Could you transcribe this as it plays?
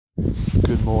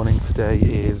Good morning, today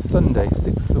is Sunday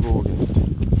 6th of August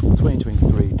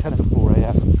 2023, 10 over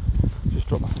 4am. Just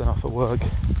dropped my son off at work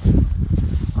and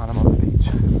I'm on the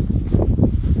beach.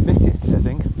 Missed yesterday, I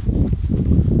think.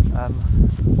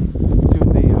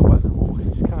 Doing the wetland walk,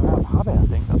 just kind of out of habit, I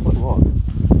think, that's what it was.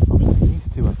 I was not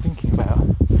used to thinking about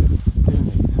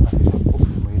doing these for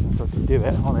some reason, so to do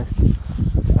it, honest. Didn't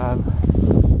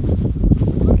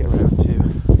get around to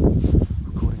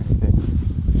recording anything.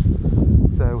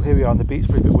 So here we are on the beach,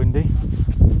 pretty bit windy.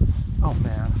 Oh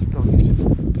man, doggies just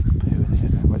pooing here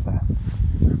now with that.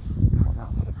 Don't want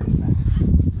that sort of business.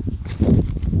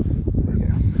 There we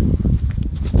go.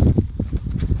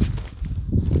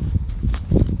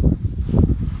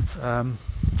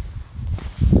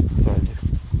 Sorry, just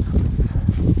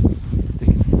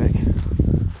sticking flick.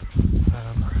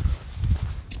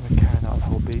 I'm carrying out the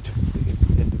whole beach to get to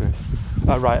the end of it.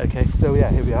 Right, okay, so yeah,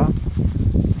 here we are.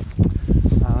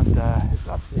 And it's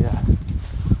actually a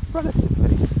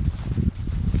relatively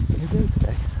sunny day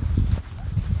today.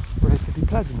 Relatively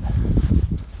pleasant.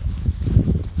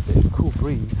 Bit of a cool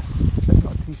breeze. They've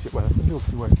got a t-shirt weather. Some people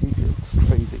obviously wearing t-shirts. It's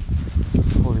crazy.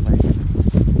 Holidaymakers.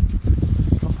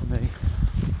 Not for me.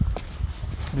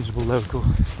 Miserable local.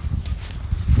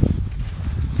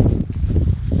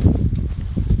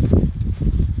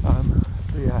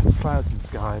 So yeah, clouds in the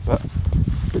sky, but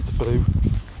bits of blue.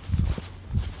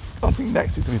 I think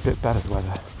next week's going to be a bit better, the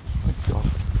weather. Thank God.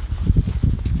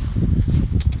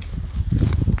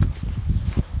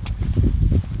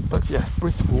 But yeah,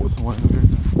 brisk walks and whatever,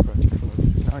 isn't it? It's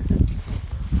really nice.